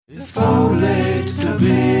If only to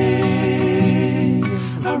be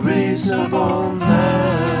a reasonable man.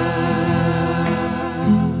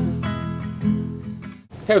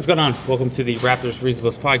 Hey, what's going on? Welcome to the Raptors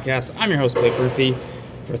Reasonables podcast. I'm your host, Blake Murphy.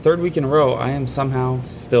 For a third week in a row, I am somehow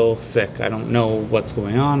still sick. I don't know what's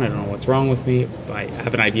going on. I don't know what's wrong with me. I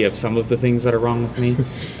have an idea of some of the things that are wrong with me.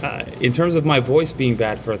 In terms of my voice being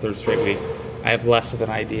bad for a third straight week, I have less of an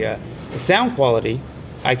idea. The sound quality,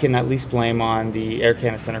 I can at least blame on the Air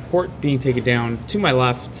Canada Center court being taken down to my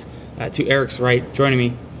left, to Eric's right. Joining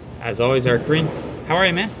me, as always, Eric Green. How are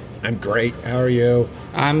you, man? I'm great. How are you?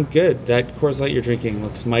 I'm good. That Coors Light you're drinking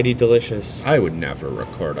looks mighty delicious. I would never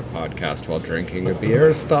record a podcast while drinking a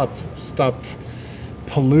beer. Stop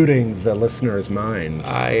polluting the listener's mind.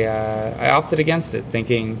 I opted against it,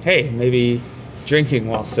 thinking, hey, maybe drinking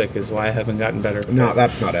while sick is why I haven't gotten better. No,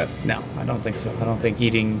 that's not it. No, I don't think so. I don't think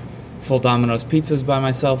eating full Domino's pizzas by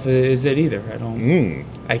myself is it either. I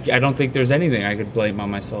don't think there's anything I could blame on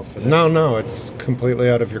myself for this. No, it's completely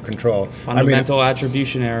out of your control. Fundamental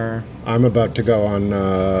attribution error. I'm about to go on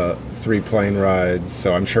 3 plane rides,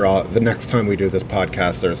 so I'm sure the next time we do this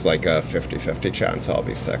podcast, there's like a 50-50 chance I'll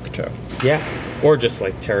be sick too. Yeah, or just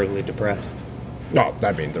like terribly depressed. No,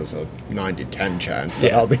 I mean, there's a 90-10 chance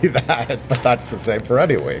that I'll be that, but that's the same for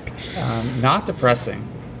any week. Not depressing.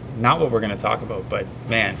 Not what we're going to talk about, but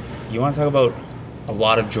man, you want to talk about a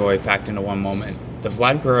lot of joy packed into one moment. The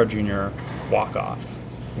Vlad Guerrero Jr. walk-off.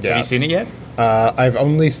 Yes. Have you seen it yet?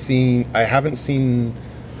 I haven't seen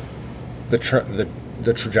the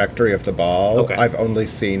trajectory of the ball. Okay. I've only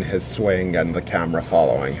seen his swing and the camera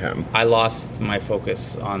following him. I lost my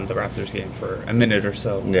focus on the Raptors game for a minute or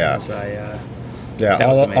so. Yeah.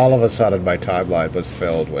 All of a sudden my timeline was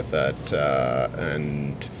filled with it,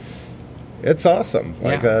 and it's awesome.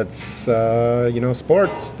 It's,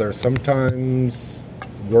 sports, they're sometimes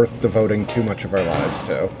worth devoting too much of our lives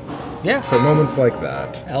to. Yeah. For moments like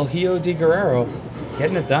that. El Hijo de Guerrero,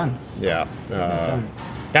 getting it done. Yeah.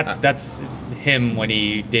 That's him when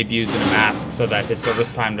he debuts in a mask so that his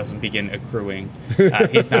service time doesn't begin accruing.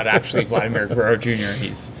 He's not actually Vladimir Guerrero Jr.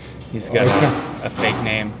 He's got a fake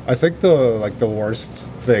name. I think the worst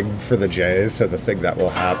thing for the Jays, so the thing that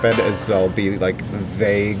will happen is they'll be like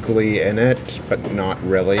vaguely in it, but not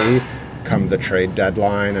really, come the trade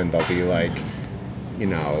deadline, and they'll be like,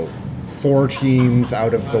 4 teams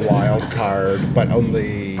out of the wild card, but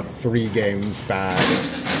only 3 games back,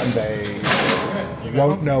 and they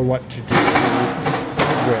won't know what to do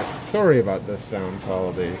with. Sorry about this sound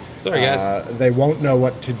quality. Sorry, guys. They won't know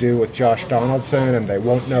what to do with Josh Donaldson, and they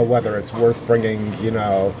won't know whether it's worth bringing,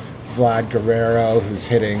 Vlad Guerrero, who's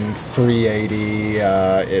hitting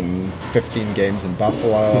 .380 in 15 games in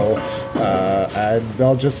Buffalo, and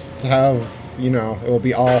they'll just have, it will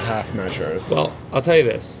be all half measures. Well, I'll tell you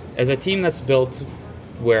this. As a team that's built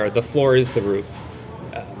where the floor is the roof,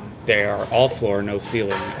 they are all floor, no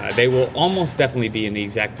ceiling. They will almost definitely be in the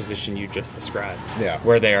exact position you just described. Yeah.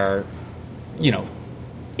 Where they are,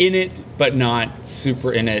 in it, but not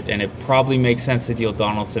super in it. And it probably makes sense to deal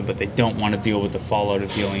Donaldson, but they don't want to deal with the fallout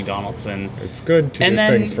of dealing Donaldson. It's good to do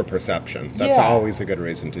things for perception. That's always a good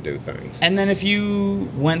reason to do things. And then if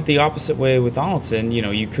you went the opposite way with Donaldson,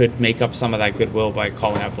 you could make up some of that goodwill by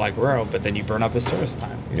calling out Vlad Guerrero, but then you burn up his service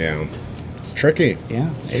time. Yeah. It's tricky.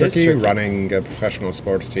 Yeah, it's tricky running a professional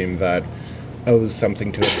sports team that owes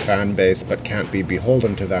something to its fan base but can't be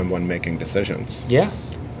beholden to them when making decisions. Yeah.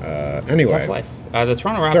 Anyway. Tough life. The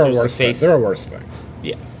Toronto Raptors there are worse things.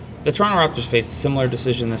 Yeah. The Toronto Raptors faced a similar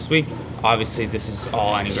decision this week. Obviously, this is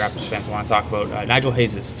all any Raptors fans want to talk about. Nigel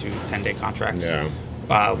Hayes' 2 10-day contracts. Yeah.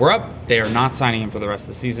 We're up. They are not signing him for the rest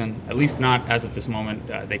of the season, at least not as of this moment.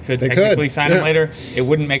 They could technically sign him later. It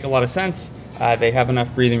wouldn't make a lot of sense. They have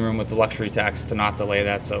enough breathing room with the luxury tax to not delay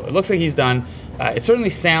that. So it looks like he's done. It certainly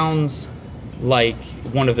sounds like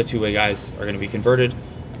one of the two-way guys are going to be converted.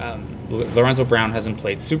 Lorenzo Brown hasn't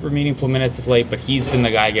played super meaningful minutes of late, but he's been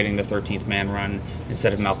the guy getting the 13th man run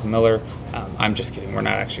instead of Malcolm Miller. I'm just kidding. We're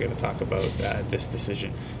not actually going to talk about this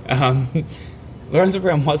decision. Lorenzo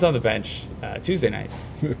Brown was on the bench Tuesday night.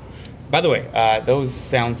 By the way, those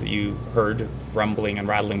sounds that you heard rumbling and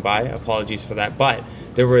rattling by, apologies for that. But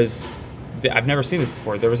there was, I've never seen this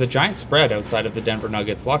before, there was a giant spread outside of the Denver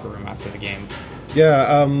Nuggets locker room after the game.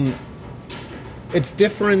 Yeah, it's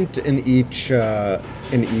different in each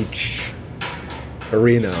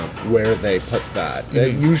arena where they put that. Mm-hmm.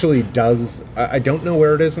 It usually does. I don't know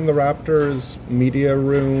where it is in the Raptors media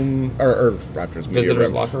room or Raptors media visitors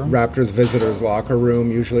room. Locker room. Raptors visitors locker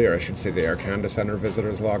room usually, or I should say the Air Canada Center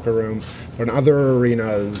visitors locker room. But in other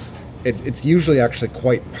arenas, it's usually actually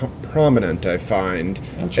quite prominent, I find,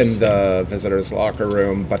 in the visitors' locker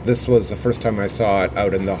room. But this was the first time I saw it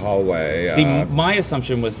out in the hallway. See, my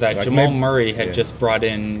assumption was that Jamal Murray had just brought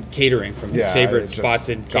in catering from his favorite spots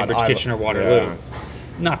in Cambridge, Kitchener, Waterloo.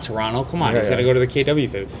 Not Toronto. Come on, he's got to go to the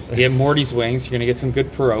KW food. You get Morty's Wings. You're going to get some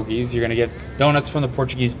good pierogies. You're going to get donuts from the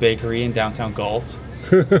Portuguese Bakery in downtown Galt.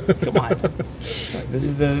 Come on. This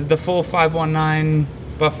is the full 519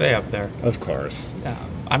 buffet up there. Of course.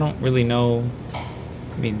 I don't really know.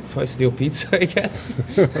 I mean, twice steel pizza, I guess.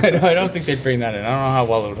 I don't think they'd bring that in. I don't know how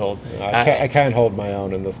well it would hold. I can't hold my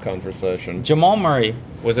own in this conversation. Jamal Murray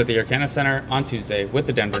was at the Arcana Center on Tuesday with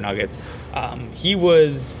the Denver Nuggets. He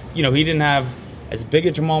was, he didn't have as big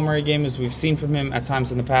a Jamal Murray game as we've seen from him at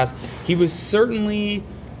times in the past. He was certainly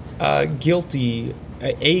a guilty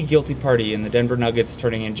party in the Denver Nuggets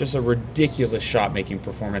turning in just a ridiculous shot-making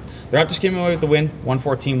performance. The Raptors came away with the win,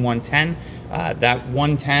 114-110. That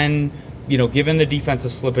 110, given the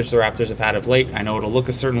defensive slippage the Raptors have had of late, I know it'll look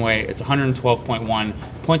a certain way. It's 112.1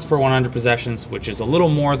 points per 100 possessions, which is a little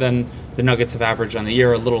more than the Nuggets have averaged on the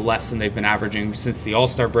year, a little less than they've been averaging since the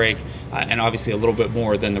All-Star break, and obviously a little bit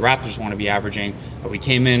more than the Raptors want to be averaging. We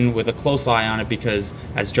came in with a close eye on it because,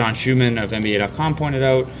 as John Schumann of NBA.com pointed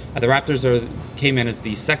out, the Raptors came in as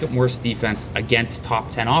the second worst defense against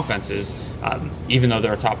top 10 offenses, even though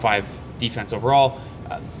they're a top 5 defense overall.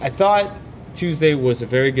 I thought Tuesday was a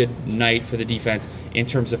very good night for the defense in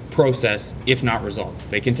terms of process, if not results.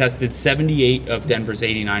 They contested 78 of Denver's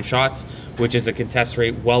 89 shots, which is a contest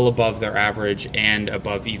rate well above their average and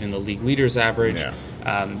above even the league leaders' average.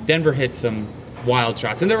 Yeah. Denver hit some wild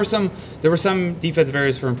shots, and there were some defensive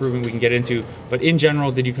areas for improvement we can get into, but in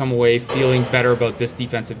general, did you come away feeling better about this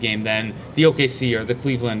defensive game than the OKC or the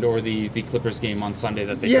Cleveland or the Clippers game on Sunday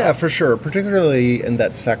that they dropped? For sure, particularly in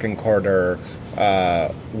that second quarter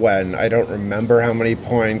when I don't remember how many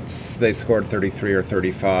points they scored, 33 or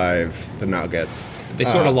 35, the Nuggets. They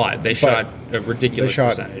scored a lot. They shot a ridiculous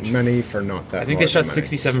percentage. Many for not that. I think they shot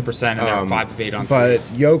 67% and they're 5 of 8 on threes.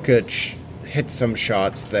 But Jokic hit some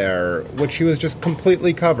shots there, which he was just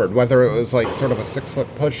completely covered, whether it was like sort of a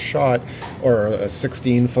 6-foot push shot or a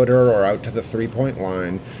 16-footer or out to the 3-point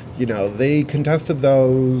line. They contested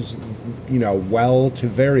those, well to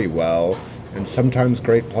very well, and sometimes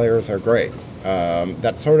great players are great.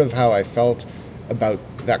 That's sort of how I felt about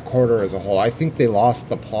that quarter as a whole. I think they lost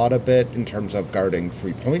the plot a bit in terms of guarding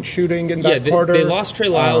 3-point shooting in that quarter. They lost Trey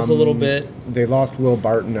Lyles a little bit. They lost Will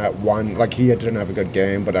Barton at one. Like, he didn't have a good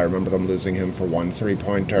game, but I remember them losing him for one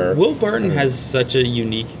 3-pointer. Will Barton has such a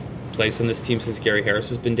unique place on this team since Gary Harris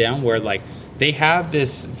has been down, where, like, they have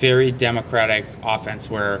this very democratic offense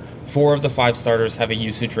where 4 of the 5 starters have a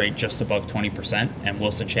usage rate just above 20%, and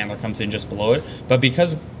Wilson Chandler comes in just below it. But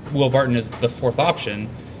because Will Barton is the 4th option,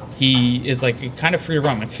 he is like kind of free to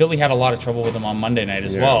run. And Philly had a lot of trouble with him on Monday night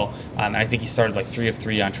as well. And I think he started like 3 of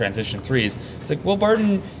 3 on transition threes. It's like, Will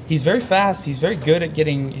Barton, he's very fast. He's very good at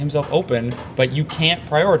getting himself open, but you can't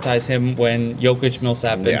prioritize him when Jokic,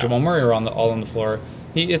 Millsap, and Jamal Murray are all on the floor.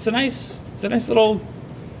 It's a nice little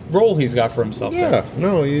role he's got for himself. There.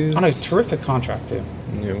 No, he's on a terrific contract too.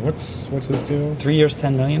 Yeah, what's his deal? 3 years,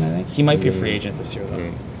 $10 million. I think he might be a free agent this year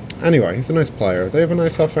though. Anyway, he's a nice player. They have a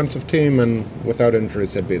nice offensive team, and without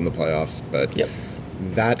injuries, they'd be in the playoffs. But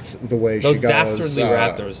that's the way she goes. Those dastardly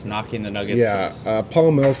Raptors knocking the Nuggets. Yeah,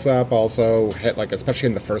 Paul Millsap also hit, like, especially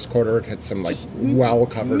in the first quarter, hit some like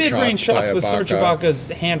well-covered mid-range shots with Serge Ibaka's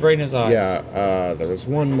hand right in his eyes. Yeah, there was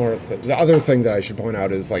one more thing. The other thing that I should point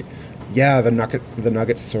out is, like, the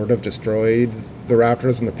Nuggets sort of destroyed the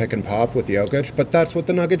Raptors in the pick and pop with Jokic, but that's what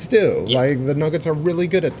the Nuggets do. Yeah. Like, the Nuggets are really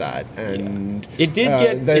good at that, and it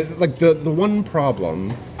did the one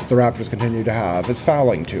problem the Raptors continue to have is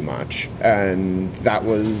fouling too much, and that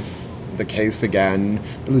was the case again,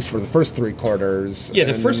 at least for the first 3 quarters. Yeah,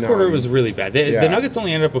 the first quarter was really bad. The Nuggets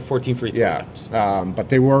only ended up with 14 free throw attempts. But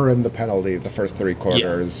they were in the penalty the first 3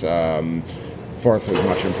 quarters. Fourth was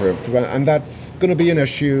much improved, and that's going to be an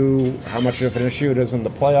issue. How much of an issue it is in the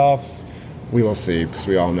playoffs, we will see, because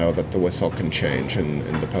we all know that the whistle can change in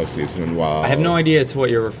the postseason. And while I have no idea to what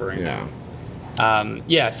you're referring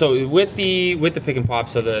to. So with the pick and pop,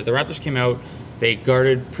 so the Raptors came out, they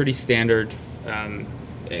guarded pretty standard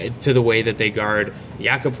to the way that they guard.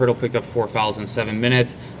 Jakob Poeltl picked up 4 fouls in 7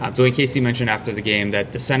 minutes. Dwayne Casey mentioned after the game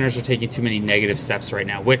that the centers are taking too many negative steps right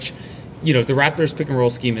now, which the Raptors pick and roll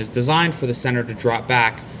scheme is designed for the center to drop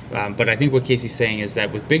back. But I think what Casey's saying is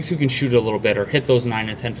that with bigs who can shoot a little bit or hit those 9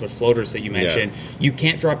 and 10 foot floaters that you mentioned, you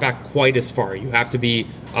can't drop back quite as far. You have to be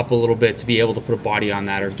up a little bit to be able to put a body on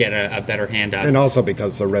that or get a better hand up. And also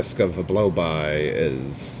because the risk of a blow by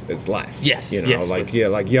is less. Yes. Like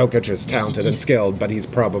Jokic is talented and skilled, but he's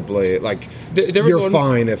probably you're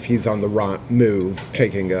fine if he's on the wrong move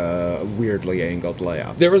taking a weirdly angled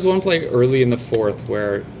layup. There was one play early in the fourth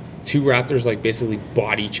where 2 Raptors basically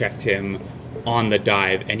body checked him on the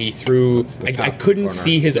dive, and he threw. I couldn't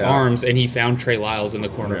see his arms, and he found Trey Lyles in the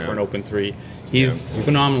corner for an open 3. He's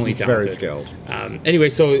phenomenally talented. Very skilled. Anyway,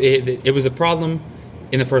 so it was a problem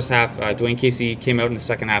in the first half. Dwayne Casey came out in the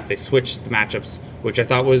second half. They switched the matchups, which I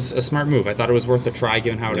thought was a smart move. I thought it was worth a try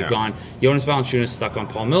given how it had gone. Jonas Valanciunas stuck on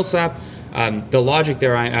Paul Millsap. The logic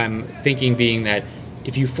there, I'm thinking, being that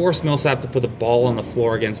if you force Millsap to put the ball on the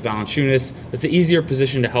floor against Valanciunas, it's an easier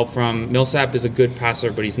position to help from. Millsap is a good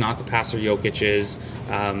passer, but he's not the passer Jokic is.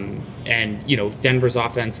 And, Denver's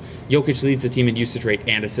offense, Jokic leads the team in usage rate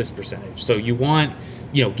and assist percentage. So you want,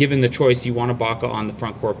 given the choice, you want Ibaka on the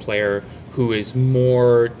front court player who is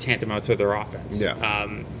more tantamount to their offense. Yeah.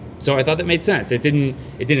 So I thought that made sense. It didn't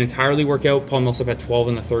entirely work out. Paul Millsap had 12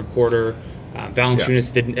 in the third quarter.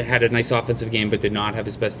 Valanciunas had a nice offensive game, but did not have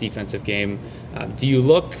his best defensive game.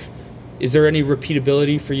 Is there any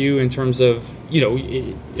repeatability for you in terms of,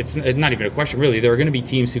 it's not even a question really. There are going to be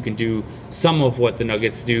teams who can do some of what the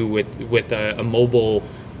Nuggets do with a mobile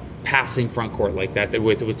passing front court like that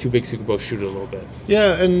with 2 bigs who can both shoot a little bit.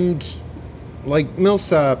 Yeah, and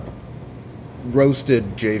Millsap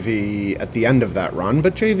roasted JV at the end of that run,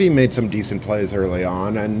 but JV made some decent plays early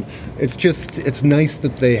on, and it's nice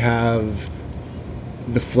that they have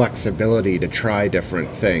the flexibility to try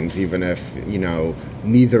different things, even if,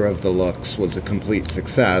 neither of the looks was a complete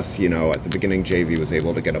success. At the beginning, JV was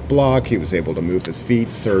able to get a block, he was able to move his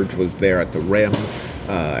feet, Serge was there at the rim,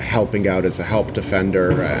 helping out as a help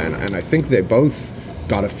defender, and I think they both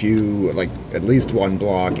got a few, at least one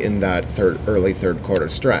block in that early third quarter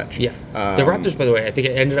stretch. Yeah. The Raptors, by the way, I think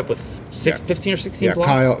it ended up with 15 or 16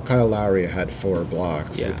 blocks. Kyle Lowry had 4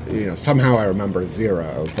 blocks. Yeah. Somehow I remember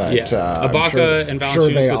 0, but Ibaka and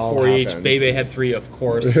Valanciunas with 4 each. Bebe had 3, of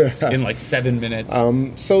course, in 7 minutes.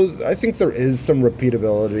 So I think there is some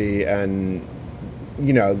repeatability and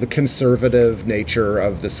the conservative nature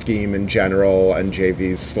of the scheme in general, and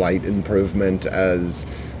JV's slight improvement as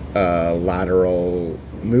lateral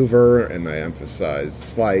mover, and I emphasize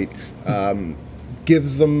slight,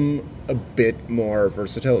 gives them a bit more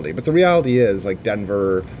versatility. But the reality is,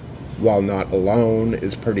 Denver, while not alone,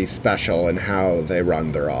 is pretty special in how they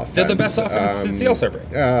run their offense. They're the best offense since the All-Star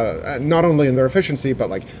break. Not only in their efficiency,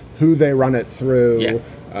 but who they run it through,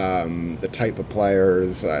 the type of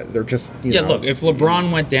players. They're just, look, if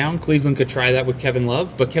LeBron went down, Cleveland could try that with Kevin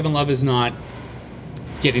Love, but Kevin Love is not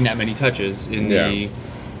getting that many touches in the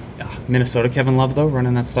Minnesota Kevin Love, though,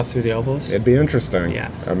 running that stuff through the elbows. It'd be interesting.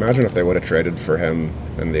 Yeah. Imagine if they would have traded for him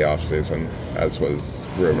in the offseason, as was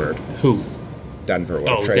rumored. Who? Denver would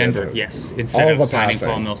have traded Denver, him. yes. Instead of signing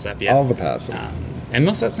Paul Millsap, All the passing. And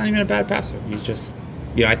Millsap's not even a bad passer. He's just,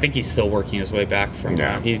 I think he's still working his way back from,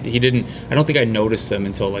 he didn't, I don't think I noticed him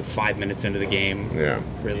until 5 minutes into the game. Yeah.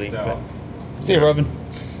 Really. See you, Rovin.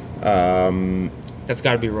 That's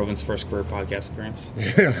got to be Rovin's first career podcast appearance.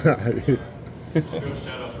 I'll go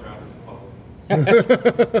shout out to Raptors.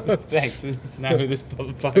 Thanks. It's not who this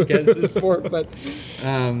podcast is for, but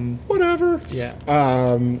whatever. Yeah.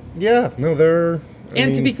 To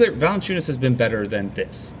be clear, Valanciunas has been better than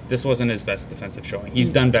this. This wasn't his best defensive showing.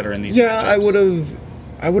 He's done better in these matchups.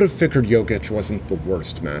 I would have figured Jokic wasn't the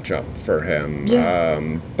worst matchup for him. Yeah.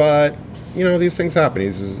 But these things happen.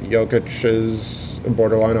 Jokic is a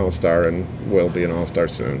borderline all-star and will be an all-star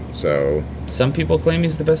soon. So some people claim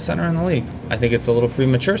he's the best center in the league. I think it's a little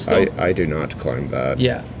premature still. I do not claim that.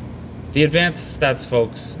 Yeah. The advanced stats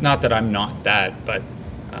folks, not that I'm not that, but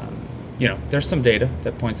there's some data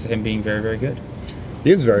that points to him being very, very good.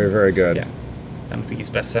 He is very, very good. Yeah. I don't think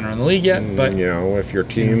he's best center in the league yet, but if your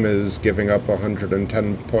team is giving up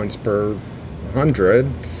 110 points per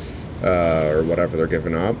 100, or whatever they're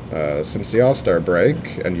giving up since the All-Star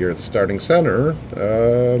break, and you're the starting center,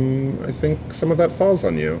 I think some of that falls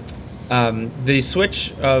on you. The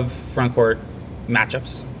switch of front court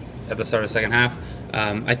matchups at the start of the second half,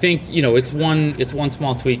 I think it's one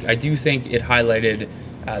small tweak. I do think it highlighted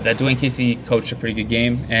that Dwayne Casey coached a pretty good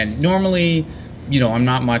game, and normally, I'm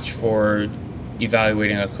not much for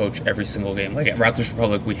evaluating a coach every single game. Like at Raptors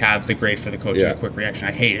Republic, we have the grade for the coach and a quick reaction.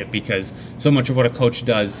 I hate it because so much of what a coach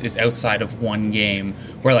does is outside of one game.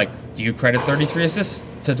 Where like, do you credit 33 assists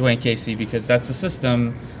to Dwayne Casey because that's the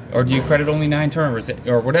system? Or do you credit only 9 turnovers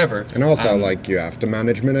or whatever? And also, you have to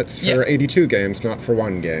manage minutes for 82 games, not for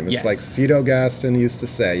one game. It's like Cito Gaston used to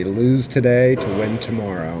say, you lose today to win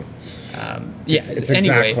tomorrow. It's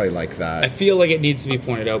exactly like that. I feel like it needs to be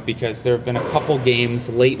pointed out because there have been a couple games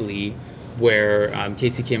lately where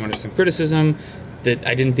Casey came under some criticism that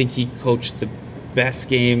I didn't think he coached the best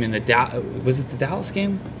game in the was it the Dallas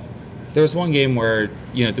game? There was one game where,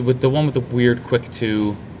 with the one with the weird quick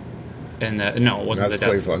two. No, it wasn't the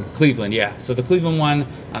Cleveland. Cleveland, yeah. So the Cleveland one,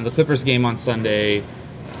 the Clippers game on Sunday.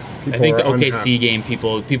 I think the OKC game,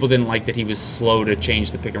 people didn't like that he was slow to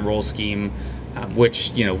change the pick and roll scheme,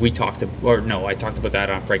 which I talked about that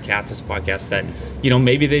on Fred Katz's podcast. That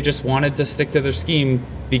maybe they just wanted to stick to their scheme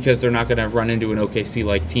because they're not going to run into an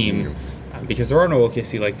OKC-like team, because there are no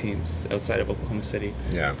OKC-like teams outside of Oklahoma City.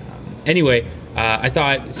 Yeah. Anyway, I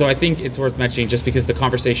think it's worth mentioning just because the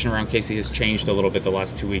conversation around Casey has changed a little bit the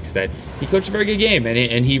last 2 weeks that he coached a very good game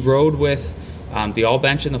and he rode with the all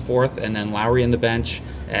bench in the fourth and then Lowry in the bench.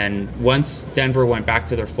 And once Denver went back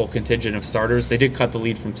to their full contingent of starters, they did cut the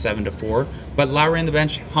lead from 7-4. But Lowry in the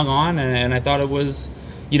bench hung on, and I thought it was,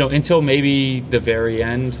 until maybe the very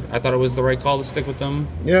end, I thought it was the right call to stick with them.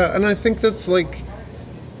 Yeah, and I think that's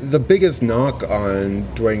the biggest knock on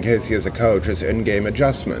Dwayne Casey as a coach is in-game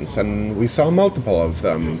adjustments, and we saw multiple of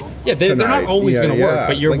them. Yeah, they're not always going to work,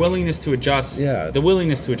 but your willingness to adjust, the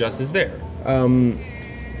willingness to adjust is there.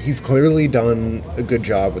 He's clearly done a good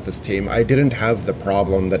job with his team. I didn't have the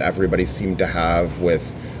problem that everybody seemed to have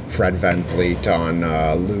with Fred VanVleet on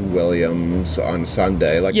Lou Williams on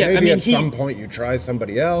Sunday. Maybe at some point you try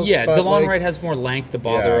somebody else. Yeah, DeLon Wright has more length to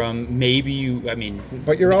bother him. Maybe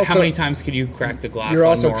but you're also, how many times can you crack the glass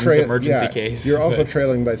on Norm's emergency case? You're also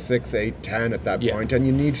trailing by 6, 8, 10 at that point, and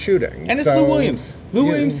you need shooting. And it's Lou Williams. Lou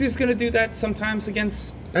Williams is going to do that sometimes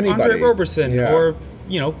against Andre Roberson or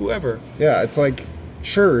whoever. Yeah, it's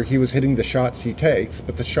sure, he was hitting the shots he takes,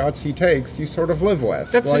 but the shots he takes, you sort of live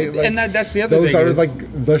with. That's the other thing. Those are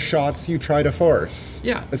the shots you try to force.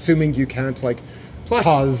 Yeah. Assuming you can't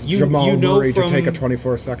cause Jamal Murray to take a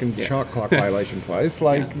 24-second shot clock violation twice.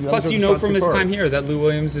 Plus, from his time here that Lou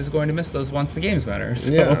Williams is going to miss those once the games matter.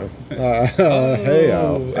 So. Yeah.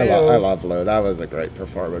 I love Lou. That was a great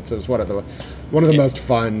performance. It was one of the most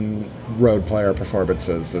fun road player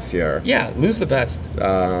performances this year. Yeah, Lou's the best.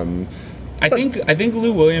 I think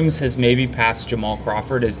Lou Williams has maybe passed Jamal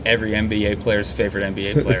Crawford as every NBA player's favorite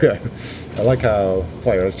NBA player. I like how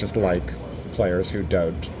players just like players who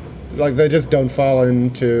don't. They just don't fall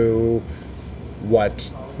into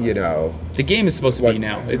what, the game is supposed to be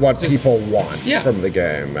now. It's what people want from the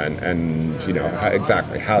game and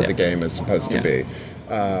exactly how the game is supposed to be.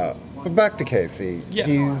 But back to Casey. Yeah.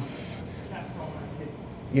 He's,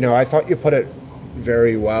 I thought you put it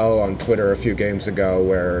very well on Twitter a few games ago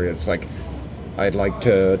where it's I'd like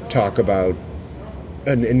to talk about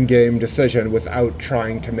an in-game decision without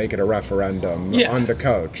trying to make it a referendum on the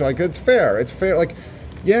coach. It's fair. It's fair.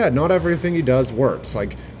 Not everything he does works.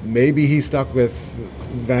 Maybe he stuck with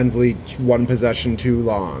VanVleet one possession too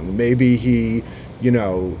long. Maybe he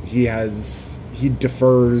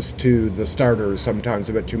defers to the starters sometimes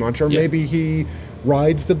a bit too much, or maybe he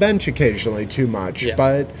rides the bench occasionally too much. Yeah.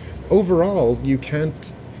 But overall, you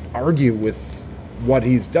can't argue with what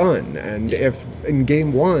he's done. And if in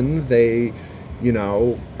game one they,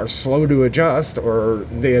 are slow to adjust or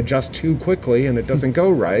they adjust too quickly and it doesn't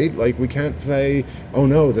go right, we can't say, oh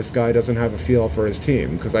no, this guy doesn't have a feel for his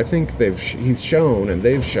team. Because I think he's shown and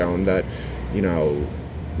they've shown that,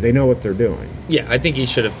 they know what they're doing. Yeah, I think he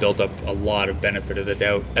should have built up a lot of benefit of the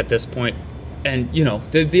doubt at this point. And,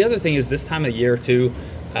 the other thing is this time of year too,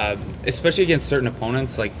 especially against certain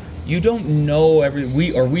opponents, you don't know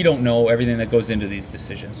we don't know everything that goes into these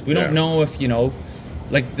decisions. We don't know if,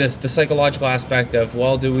 the psychological aspect of,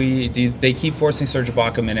 do they keep forcing Serge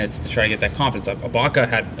Ibaka minutes to try to get that confidence up? Ibaka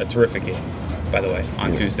had a terrific game, by the way,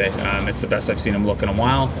 on Tuesday. It's the best I've seen him look in a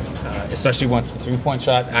while, especially once the three-point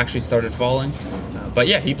shot actually started falling. But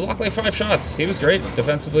yeah, he blocked 5 shots. He was great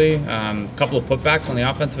defensively. A couple of putbacks on the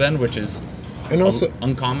offensive end, which is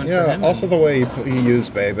uncommon for him. Also the way he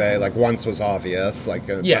used Bebe, once was obvious.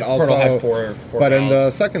 But also, had four but in the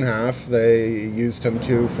second half, they used him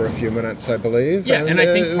too for a few minutes, I believe. Yeah, and I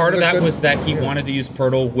think part of that was that he wanted to use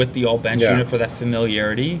Pirtle with the all-bench unit for that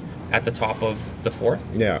familiarity at the top of the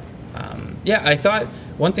fourth. Yeah. I thought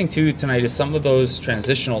one thing too tonight is some of those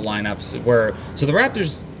transitional lineups so the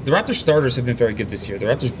Raptors the Raptors starters have been very good this year. The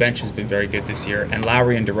Raptors bench has been very good this year, and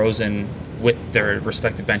Lowry and DeRozan with their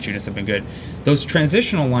respective bench units have been good. Those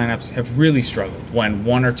transitional lineups have really struggled when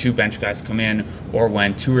one or two bench guys come in, or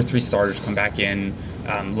when two or three starters come back in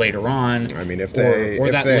later on. I mean, if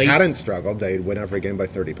they hadn't struggled, they'd win every game by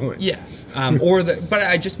 30 points. Yeah, but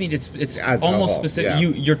I just mean it's almost specific. Yeah.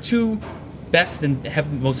 Your two best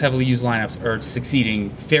and most heavily used lineups are succeeding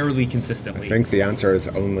fairly consistently. I think the answer is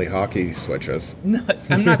only hockey switches. No,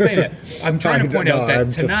 I'm not saying that. I'm trying to point out that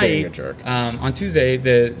tonight, on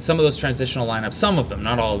Tuesday, some of those transitional lineups, some of them,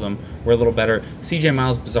 not all of them, were a little better. CJ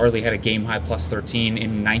Miles bizarrely had a game-high plus 13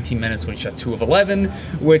 in 19 minutes when he shot 2 of 11,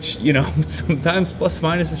 which, sometimes plus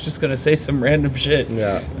minus is just going to say some random shit.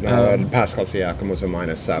 Yeah. Pascal Siakam was a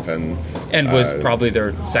 -7. And was probably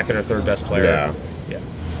their second or third best player. Yeah.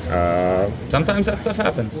 Sometimes that stuff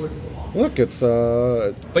happens. Look, it's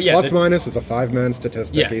plus minus is a 5-man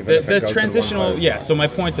statistic. Yeah, even if it goes transitional. in one So my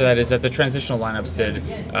point to that is that the transitional lineups did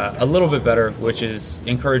a little bit better, which is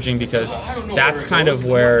encouraging because that's kind of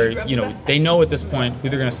where they know at this point who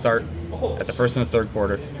they're going to start at the first and the third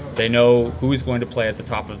quarter. They know who is going to play at the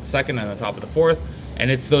top of the second and the top of the fourth.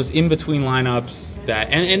 And it's those in-between lineups that,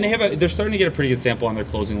 and they're starting to get a pretty good sample on their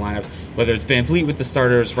closing lineups, whether it's Van Vliet with the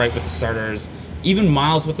starters, Wright with the starters, even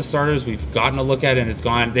Miles with the starters. We've gotten a look at it, and it's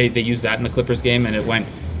gone. They used that in the Clippers game, and it went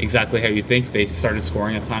exactly how you think. They started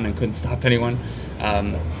scoring a ton and couldn't stop anyone.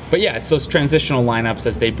 But yeah, it's those transitional lineups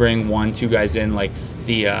as they bring 1-2 guys in. Like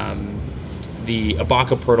the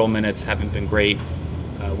Ibaka-Pirtle minutes haven't been great.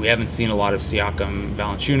 We haven't seen a lot of Siakam,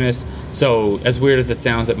 Valanciunas. So as weird as it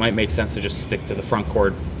sounds, it might make sense to just stick to the front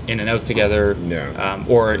court in and out together. Yeah.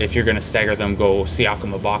 Or if you're going to stagger them, go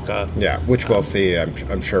Siakam, Ibaka. Yeah, which we'll see.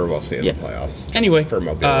 I'm sure we'll see in the playoffs. Anyway, for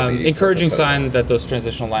mobility encouraging purposes. sign that those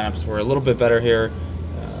transitional lineups were a little bit better here.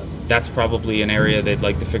 That's probably an area they'd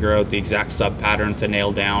like to figure out the exact sub pattern to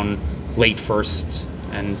nail down late first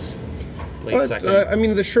and late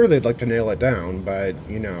second. Sure they'd like to nail it down, but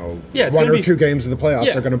it's one or two games of the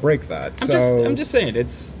playoffs are going to break that. I'm just saying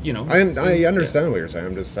it's I understand what you're saying.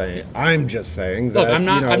 I'm just saying that. Look,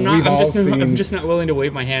 I'm just not willing to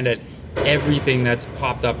wave my hand at everything that's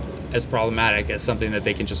popped up as problematic as something that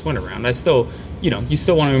they can just win around. I still, you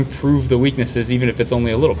still want to improve the weaknesses, even if it's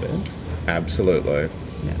only a little bit. Absolutely.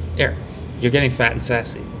 Yeah, Eric, you're getting fat and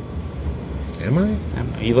sassy. Am I? I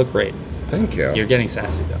don't know. You look great. Thank you. You're getting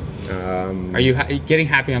sassy though. Are you getting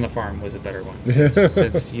happy on the farm was a better one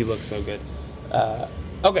since you look so good.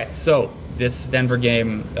 Okay, so this Denver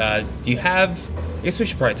game, do you have? I guess we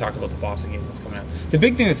should probably talk about the Boston game that's coming up. The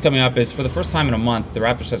big thing that's coming up is for the first time in a month, the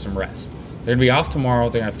Raptors have some rest. They're going to be off tomorrow.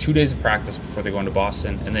 They're going to have 2 days of practice before they go into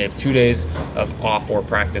Boston, and they have 2 days of off or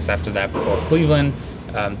practice after that before Cleveland.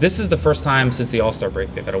 This is the first time since the All-Star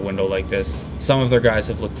break they've had a window like this. Some of their guys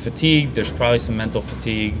have looked fatigued. There's probably some mental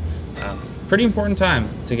fatigue. Pretty important time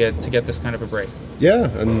to get this kind of a break. Yeah,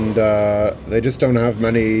 and they just don't have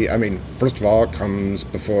many. I mean, first of all, it comes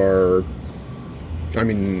before.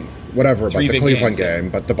 Whatever about the Cleveland game,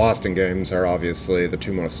 but the Boston games are obviously the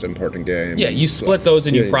two most important games. Yeah, you split those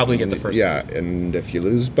and you probably get the first. Yeah, and if you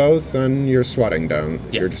lose both, then you're sweating down.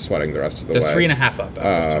 Yeah. You're just sweating the rest of the way. They're 3.5 up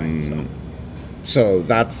after three, so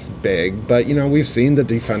that's big, but we've seen the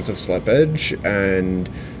defensive slippage, and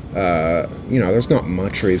there's not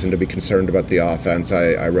much reason to be concerned about the offense.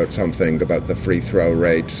 I wrote something about the free throw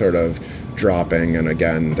rate sort of dropping, and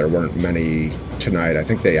again, there weren't many tonight. I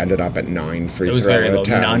think they ended up at 9 free throw attempts. It was very low,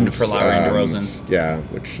 none for Lowry and DeRozan. Yeah,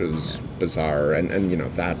 which is bizarre, and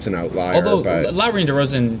that's an outlier. Although but Lowry and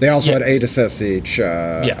DeRozan, they also had 8 assists each.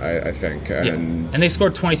 I think, and they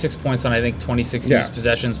scored 26 points on 26 used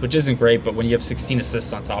possessions, which isn't great. But when you have 16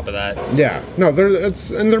 assists on top of that,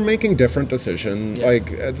 they're making different decisions. Yeah. Like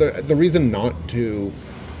the reason not to,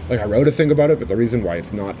 I wrote a thing about it, but the reason why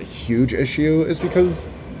it's not a huge issue is because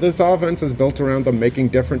this offense is built around them making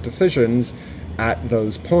different decisions at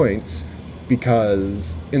those points,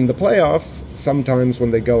 because in the playoffs, sometimes when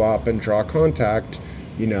they go up and draw contact,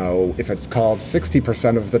 if it's called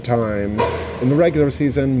 60% of the time in the regular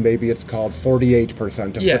season, maybe it's called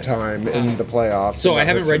 48% of the time in the playoffs. So I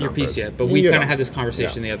haven't read your piece yet, but we kind of had this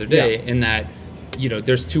conversation the other day in that,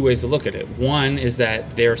 there's two ways to look at it. One is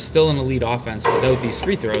that they're still an elite offense without these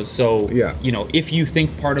free throws. So, if you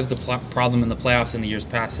think part of the problem in the playoffs in the years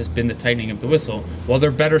past has been the tightening of the whistle, well,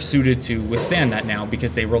 they're better suited to withstand that now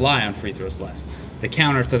because they rely on free throws less. The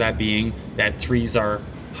counter to that being that threes are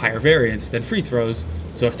higher variance than free throws.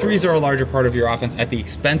 So if threes are a larger part of your offense at the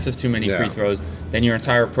expense of too many free throws, then your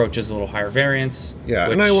entire approach is a little higher variance. Yeah,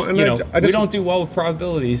 which, we don't do well with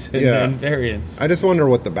probabilities and variance. I just wonder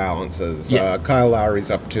what the balance is. Yeah. Kyle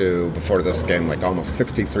Lowry's up to, before this game, like almost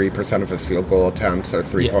 63% of his field goal attempts are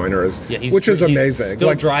three-pointers, which is amazing. He's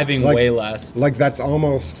still driving way less. Like, that's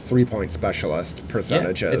almost three-point specialist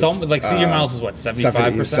percentages. Yeah. It's almost like C.J. Miles is what,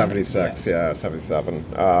 75%? 76,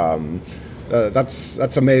 77.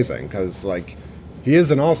 That's amazing, because, like, he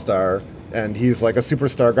is an all-star, and he's like a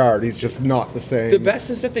superstar guard. He's just not the same. The best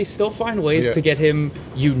is that they still find ways to get him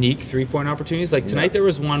unique three-point opportunities. Like tonight there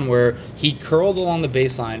was one where he curled along the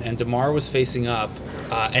baseline and DeMar was facing up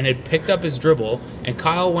and had picked up his dribble, and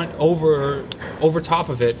Kyle went over top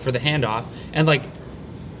of it for the handoff. And, like,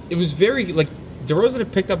 it was very, like, DeRozan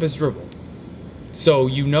had picked up his dribble. So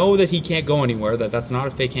you know that he can't go anywhere, that's not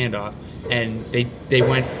a fake handoff. And they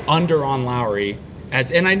went under on Lowry.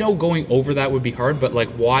 And I know going over that would be hard, but, like,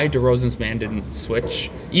 why DeRozan's man didn't switch,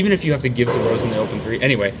 even if you have to give DeRozan the open three.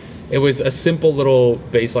 Anyway, it was a simple little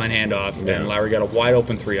baseline handoff, and Lowry got a wide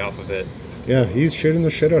open three off of it. Yeah, he's shooting the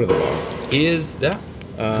shit out of the ball. He is,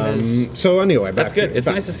 So anyway, that's good. It's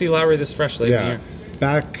nice to see Lowry this fresh late in the year.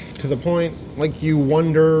 Back to the point, like, you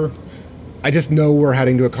wonder, I just know we're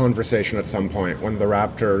heading to a conversation at some point when the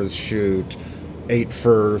Raptors shoot 8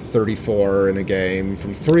 for 34 in a game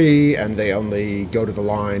from 3, and they only go to the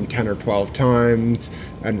line 10 or 12 times,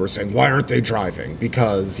 and we're saying, why aren't they driving?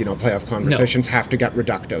 Because, playoff conversations have to get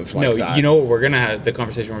reductive like that. You know what we're going to have, the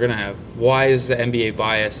conversation we're going to have? Why is the NBA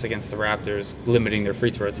bias against the Raptors limiting their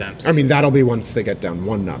free throw attempts? I mean, that'll be once they get down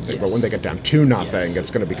 1-0, but when they get down 2-0,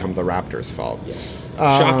 it's going to become the Raptors' fault. Yes.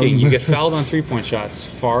 Shocking. You get fouled on three-point shots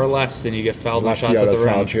far less than you get fouled on shots at the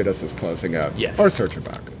rim. Judas is closing up. Yes. Or Serge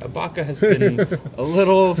Ibaka. Ibaka has been a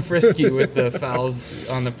little frisky with the fouls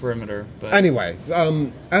on the perimeter. But anyway,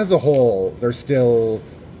 as a whole, they're still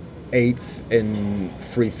 8th in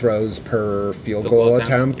free throws per field goal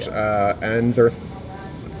attempt. And they're,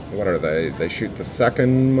 what are they? They shoot the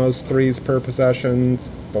second most threes per possession,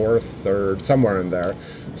 4th, 3rd, somewhere in there.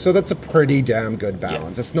 So that's a pretty damn good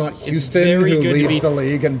balance. It's not Houston who leads the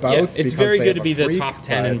league in both. It's very good to be the top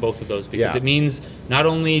 10 in both of those, because it means not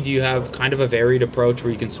only do you have kind of a varied approach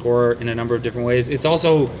where you can score in a number of different ways, it's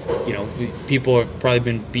also, people have probably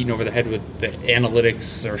been beaten over the head with the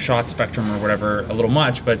analytics or shot spectrum or whatever a little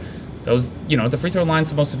much, but those, the free throw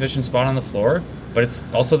line's the most efficient spot on the floor, but it's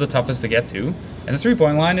also the toughest to get to. And the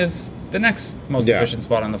three-point line is the next most efficient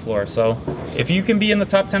spot on the floor. So if you can be in the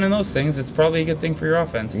top 10 in those things, it's probably a good thing for your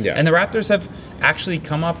offense. Yeah. And the Raptors have actually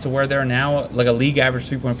come up to where they're now like a league average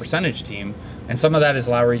three-point percentage team. And some of that is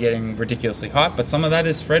Lowry getting ridiculously hot, but some of that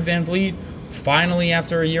is Fred VanVleet finally,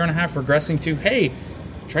 after a year and a half, regressing to, hey,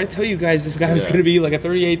 try to tell you guys this guy was going to be like a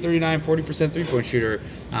 38, 39, 40% three-point shooter.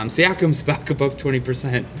 Siakam's back above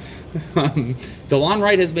 20%. DeLon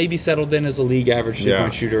Wright has maybe settled in as a league average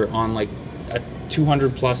three-point shooter on like a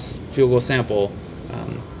 200-plus field goal sample.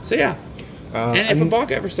 And if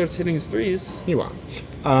Ibaka ever starts hitting his threes, he won't.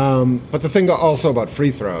 But the thing also about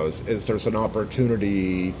free throws is there's an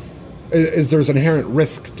opportunity. There's inherent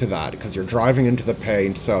risk to that because you're driving into the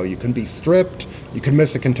paint, so you can be stripped, you can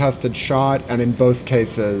miss a contested shot, and in both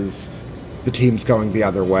cases, the team's going the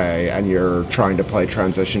other way, and you're trying to play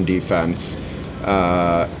transition defense.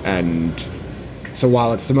 And so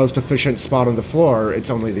while it's the most efficient spot on the floor, it's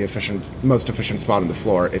only the most efficient spot on the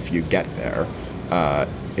floor if you get there.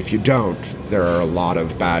 If you don't, there are a lot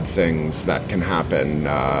of bad things that can happen,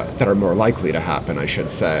 that are more likely to happen, I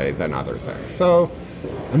should say, than other things. So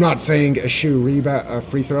I'm not saying eschew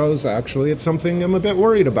free throws. Actually, it's something I'm a bit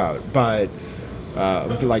worried about, but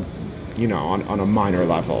on a minor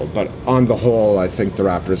level. But on the whole, I think the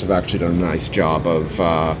Raptors have actually done a nice job of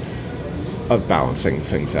balancing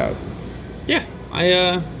things out. Yeah,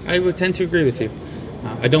 I would tend to agree with you.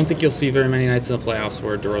 I don't think you'll see very many nights in the playoffs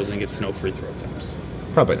where DeRozan gets no free throw attempts.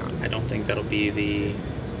 Probably not. I don't think that'll be the...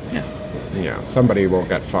 Yeah, somebody will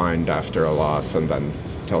get fined after a loss and then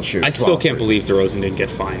he'll shoot 12. I still can't believe DeRozan didn't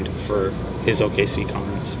get fined for his OKC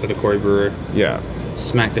comments, for the Corey Brewer. Yeah.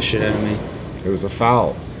 Smacked the shit out of me. It was a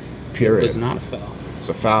foul, period. It was not a foul. It was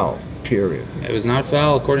a foul, period. It was not a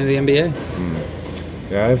foul, according to the NBA.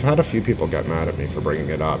 Yeah, I've had a few people get mad at me for bringing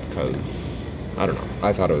it up because, I don't know,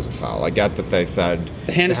 I thought it was a foul. I get that they said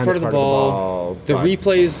the hand is part of the ball. The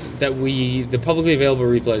replays the publicly available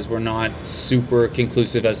replays were not super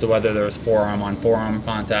conclusive as to whether there was forearm-on-forearm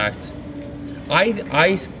contact.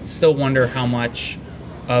 I still wonder how much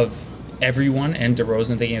of everyone and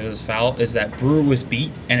DeRozan thinking it was a foul is that Brewer was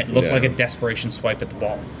beat and it looked like a desperation swipe at the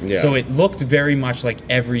ball. Yeah. So it looked very much like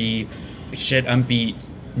every shit, I'm beat,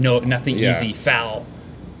 no, nothing easy, foul.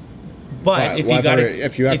 But if you got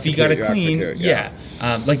it you clean,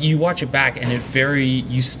 execute, like you watch it back, and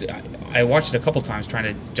I watched it a couple times trying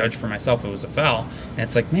to judge for myself if it was a foul, and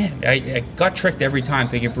it's like, man, I got tricked every time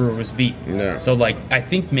thinking Brewer was beat. Yeah. So like, I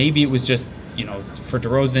think maybe it was just, for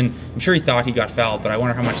DeRozan, I'm sure he thought he got fouled, but I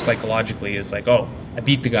wonder how much psychologically is like, oh, I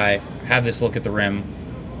beat the guy, have this look at the rim,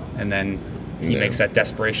 and then he makes that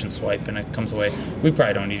desperation swipe and it comes away. We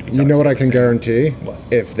probably don't need to be talking You know what I can about guarantee? What?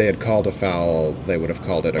 If they had called a foul, they would have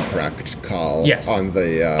called it a correct call. Yes. On the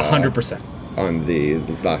 100%. On the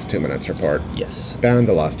last 2 minutes report. Yes. Ban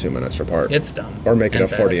the last 2 minutes report. It's dumb. Or make it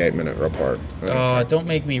And a bad. 48-minute report. Don't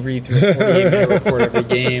make me read through a 48-minute report every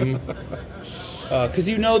game. Because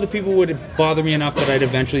the people would bother me enough that I'd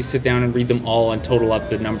eventually sit down and read them all and total up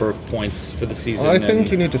the number of points for the season. Well, I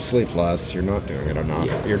think you need to sleep less. You're not doing it enough.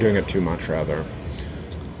 Yeah. You're doing it too much, rather.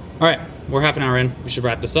 All right, we're half an hour in. We should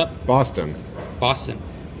wrap this up. Boston. Boston,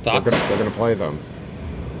 They're thoughts? going to play them.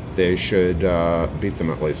 They should beat them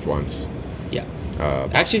at least once. Yeah. I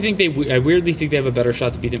actually think I weirdly think they have a better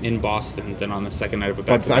shot to beat them in Boston than on the second night of a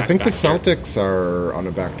back-to-back. But I think the back here. Celtics are on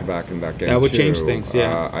a back-to-back in that game, That would too. change things,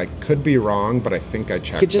 yeah. I could be wrong, but I think I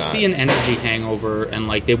checked I could just that. see an energy hangover, and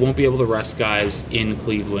like they won't be able to rest guys in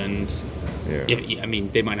Cleveland. Yeah. I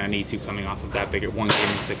mean, they might not need to coming off of that bigger one game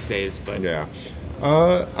in 6 days, but Yeah.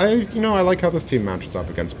 I like how this team matches up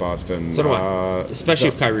against Boston. so do I. Especially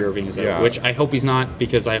if Kyrie Irving is there, yeah. which I hope he's not,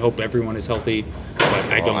 because I hope everyone is healthy. But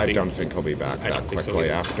I don't think he'll be back I that don't think so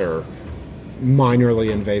quickly either. after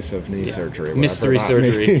minorly invasive knee surgery. whatever Mystery that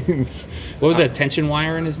surgery. means. What was that, tension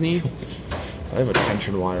wire in his knee? I have a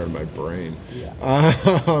tension wire in my brain.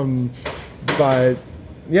 But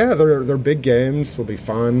yeah, they're big games. They'll be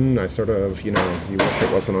fun. I sort of, you wish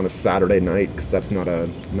it wasn't on a Saturday night, because that's not a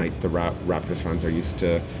night the Raptors fans are used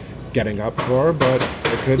to getting up for. But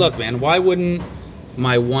it could. Look, man, why wouldn't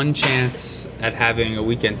my one chance at having a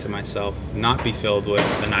weekend to myself not be filled with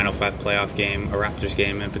the 9:05 playoff game, a Raptors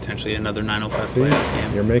game, and potentially another 9:05 See, playoff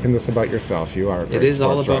game? you're making this about yourself. You are. A It great is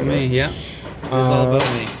all sports about writer. me. Yeah, it is all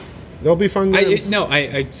about me. There'll be fun games.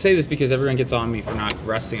 I say this because everyone gets on me for not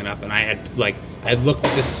resting enough, and I had looked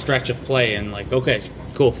at this stretch of play and like, okay,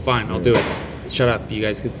 cool, fine, I'll do it. Shut up, you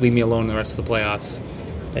guys could leave me alone the rest of the playoffs.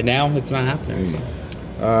 And now it's not happening. So.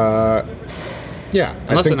 Yeah.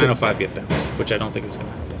 Unless the I think 9:05 get bounced, which I don't think is going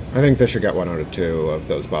to happen. I think they should get 1 out of 2 of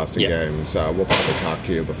those Boston Yeah. games. We'll probably talk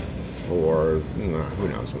to you before. Who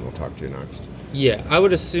knows when we'll talk to you next? Yeah, I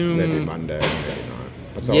would assume. Maybe Monday, maybe not.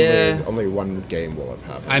 But only one game will have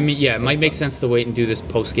happened. I mean, yeah, it since might make then. sense to wait and do this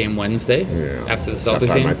post-game Wednesday after the Except Celtics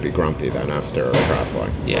I game. might be grumpy then after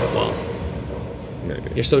traveling. Yeah, well,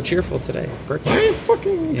 Maybe. you're so cheerful today. Perky. I am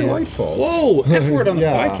fucking delightful. Whoa, F word on the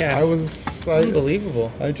Yeah, podcast.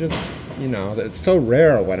 Unbelievable. I just, it's so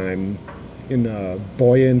rare when I'm in a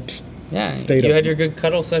buoyant state you of... had your good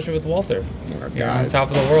cuddle session with Walter. Oh, You're on guys. top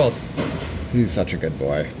of the world. He's such a good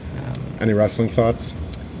boy. Any wrestling thoughts?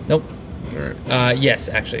 Nope. All right. Yes,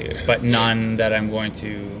 actually, but none that I'm going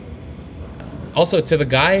to. Also, to the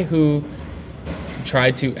guy who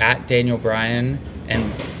tried to @ Daniel Bryan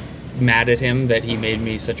and mad at him that he made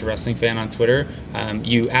me such a wrestling fan on Twitter,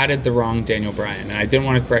 you added the wrong Daniel Bryan. And I didn't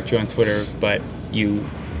want to correct you on Twitter, but you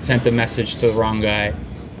sent a message to the wrong guy.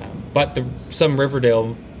 But some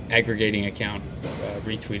Riverdale aggregating account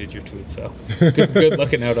retweeted your tweet, so good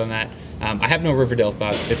looking out on that. I have no Riverdale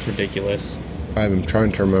thoughts. It's ridiculous. I'm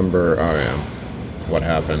trying to remember. Oh yeah, what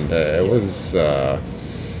happened? It was.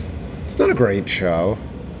 It's not a great show.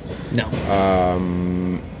 No.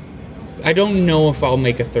 I don't know if I'll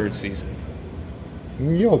make a third season.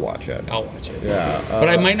 You'll watch it. I'll watch it. Yeah, but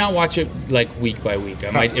I might not watch it like week by week.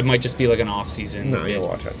 It might just be like an off season. No, you'll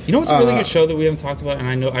watch it. You know what's a really good show that we haven't talked about, and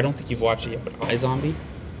I don't think you've watched it yet, but iZombie.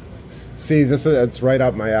 See, it's right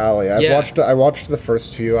up my alley. I watched the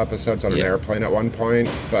first 2 episodes on an Yeah. airplane at one point,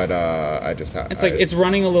 but I just had. It's it's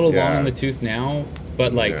running a little long Yeah. in the tooth now,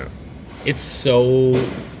 but Yeah. it's so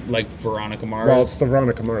like Veronica Mars. Well, it's the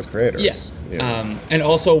Veronica Mars creators. Yeah. And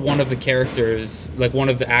also one of the characters, like one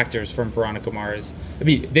of the actors from Veronica Mars. I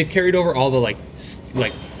mean, they've carried over all the like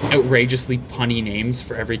outrageously punny names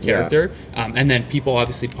for every character, and then people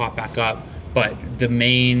obviously pop back up. But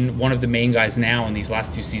one of the main guys now in these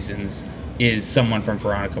last 2 seasons is someone from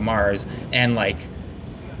Veronica Mars, and like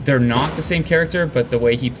they're not the same character, but the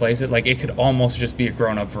way he plays it, like it could almost just be a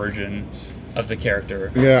grown-up version of the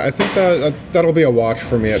character. Yeah, I think that'll be a watch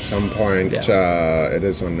for me at some point. Yeah. It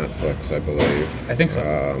is on Netflix, I believe. I think so.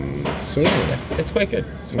 So yeah. It's quite good.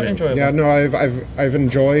 It's quite enjoyable. Yeah, no, I've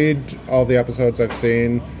enjoyed all the episodes I've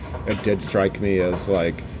seen. It did strike me as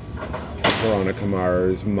like Veronica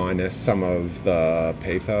Mars minus some of the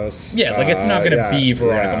pathos. Yeah, like it's not going to be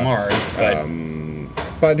Veronica yeah. Mars, but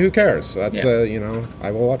But who cares? That's Yeah.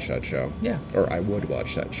 I will watch that show. Yeah. Or I would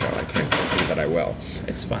watch that show. I can't believe that I will.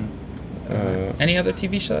 It's fun. Any other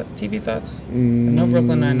TV thoughts? No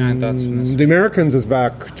Brooklyn Nine-Nine thoughts from this. The Americans is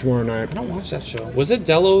back tomorrow night. I don't watch that show. Was it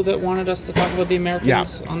Dello that wanted us to talk about The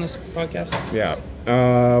Americans on this podcast? Yeah.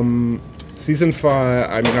 Season 5,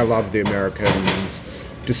 I mean, I love The Americans.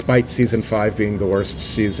 Despite season 5 being the worst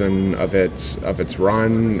season of its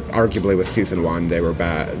run, arguably with season 1 they were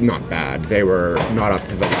not bad. They were not up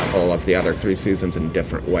to the level of the other 3 seasons in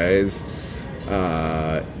different ways.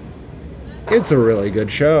 It's a really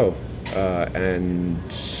good show, and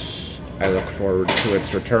I look forward to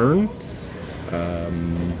its return.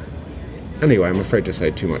 Anyway, I'm afraid to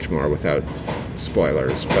say too much more without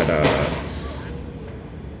spoilers, but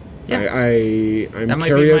I'm that might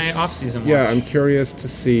curious. be my off-season watch. Yeah, I'm curious to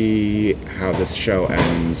see how this show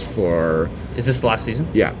ends for. Is this the last season?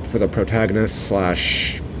 Yeah, for the protagonist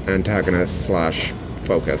 / antagonist /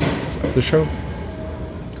 focus of the show.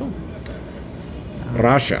 Cool.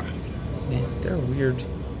 Russia. Man, they're weird.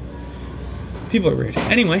 People are weird.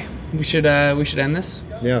 Anyway, we should end this.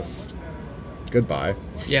 Yes. Goodbye.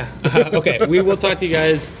 Yeah. Okay. We will talk to you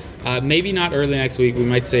guys. Maybe not early next week. We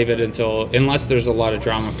might save it unless there's a lot of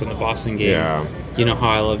drama from the Boston game. Yeah. You know how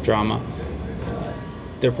I love drama.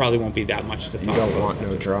 There probably won't be that much to talk about. You don't want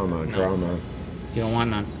no drama. You don't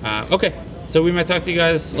want none. Okay. So we might talk to you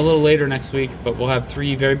guys a little later next week, but we'll have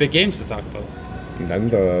 3 very big games to talk about. And then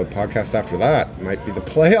the podcast after that might be the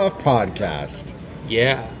playoff podcast.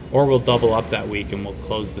 Yeah. Or we'll double up that week and we'll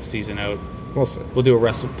close the season out. We'll see. We'll do a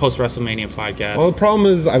post-WrestleMania podcast. Well, the problem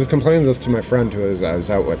is, I was complaining this to my friend who I was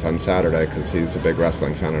out with on Saturday because he's a big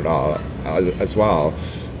wrestling fan as well.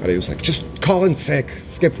 And he was like, just call in sick,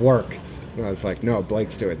 skip work. And I was like, no,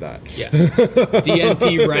 Blake's doing that. Yeah.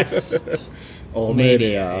 DNP rest. Old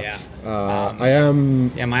Mania. Yeah. I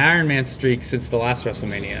am... Yeah, my Iron Man streak since the last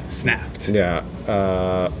WrestleMania snapped. Yeah.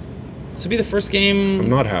 This will be the first game... I'm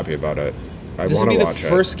not happy about it. I want to watch it. This will be the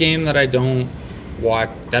first game that I don't watch.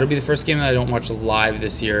 That'll be the first game that I don't watch live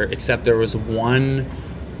this year, except there was one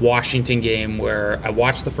Washington game where I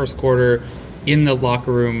watched the first quarter in the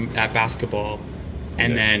locker room at basketball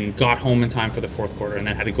and then got home in time for the fourth quarter and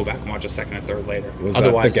then had to go back and watch a second and third later. Was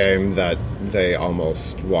that the game that they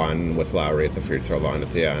almost won with Lowry at the free throw line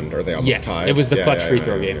at the end, or they almost tied? Yes, it was the clutch free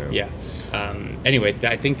throw game. Yeah. Anyway,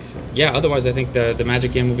 I think, otherwise I think the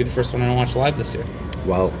Magic game will be the first one I don't watch live this year.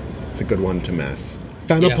 Well, it's a good one to miss.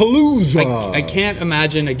 Thanapalooza! I can't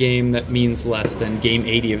imagine a game that means less than Game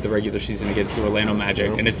 80 of the regular season against the Orlando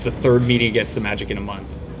Magic, and it's the third meeting against the Magic in a month.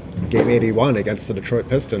 Game 81 against the Detroit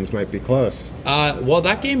Pistons might be close. Well,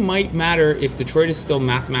 that game might matter if Detroit is still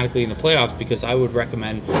mathematically in the playoffs, because I would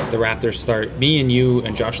recommend the Raptors start me and you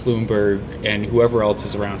and Josh Bloomberg and whoever else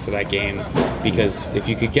is around for that game, because if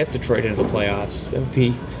you could get Detroit into the playoffs, that would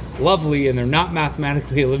be lovely, and they're not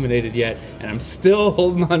mathematically eliminated yet, and I'm still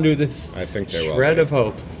holding on to this shred of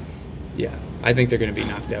hope. Yeah, I think they're going to be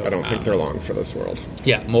knocked out. I don't think they're long for this world.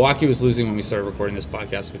 Yeah, Milwaukee was losing when we started recording this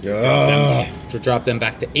podcast, which would drop them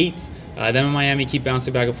back to 8th. Them and Miami keep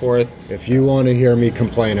bouncing back and forth. If you want to hear me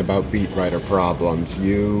complain about beat writer problems,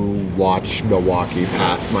 you watch Milwaukee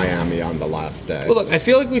pass Miami on the last day. Well, look, I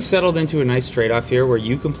feel like we've settled into a nice trade-off here where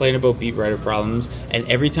you complain about beat writer problems, and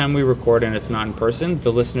every time we record and it's not in person,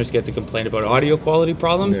 the listeners get to complain about audio quality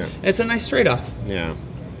problems. Yeah. It's a nice trade-off. Yeah.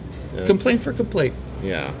 Complaint for complaint.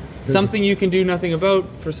 Yeah. Something you can do nothing about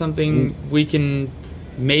for something we can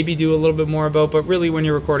maybe do a little bit more about, but really when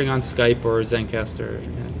you're recording on Skype or Zencastr.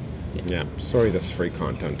 Yeah, sorry this free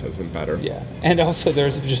content isn't better. Yeah, and also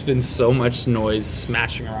there's just been so much noise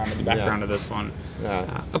smashing around in the background of this one.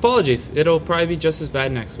 Yeah. Apologies, it'll probably be just as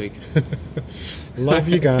bad next week. Love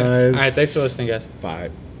you guys. All right, thanks for listening, guys. Bye.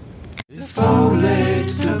 If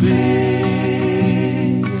only to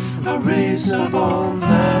be a reasonable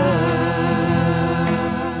man.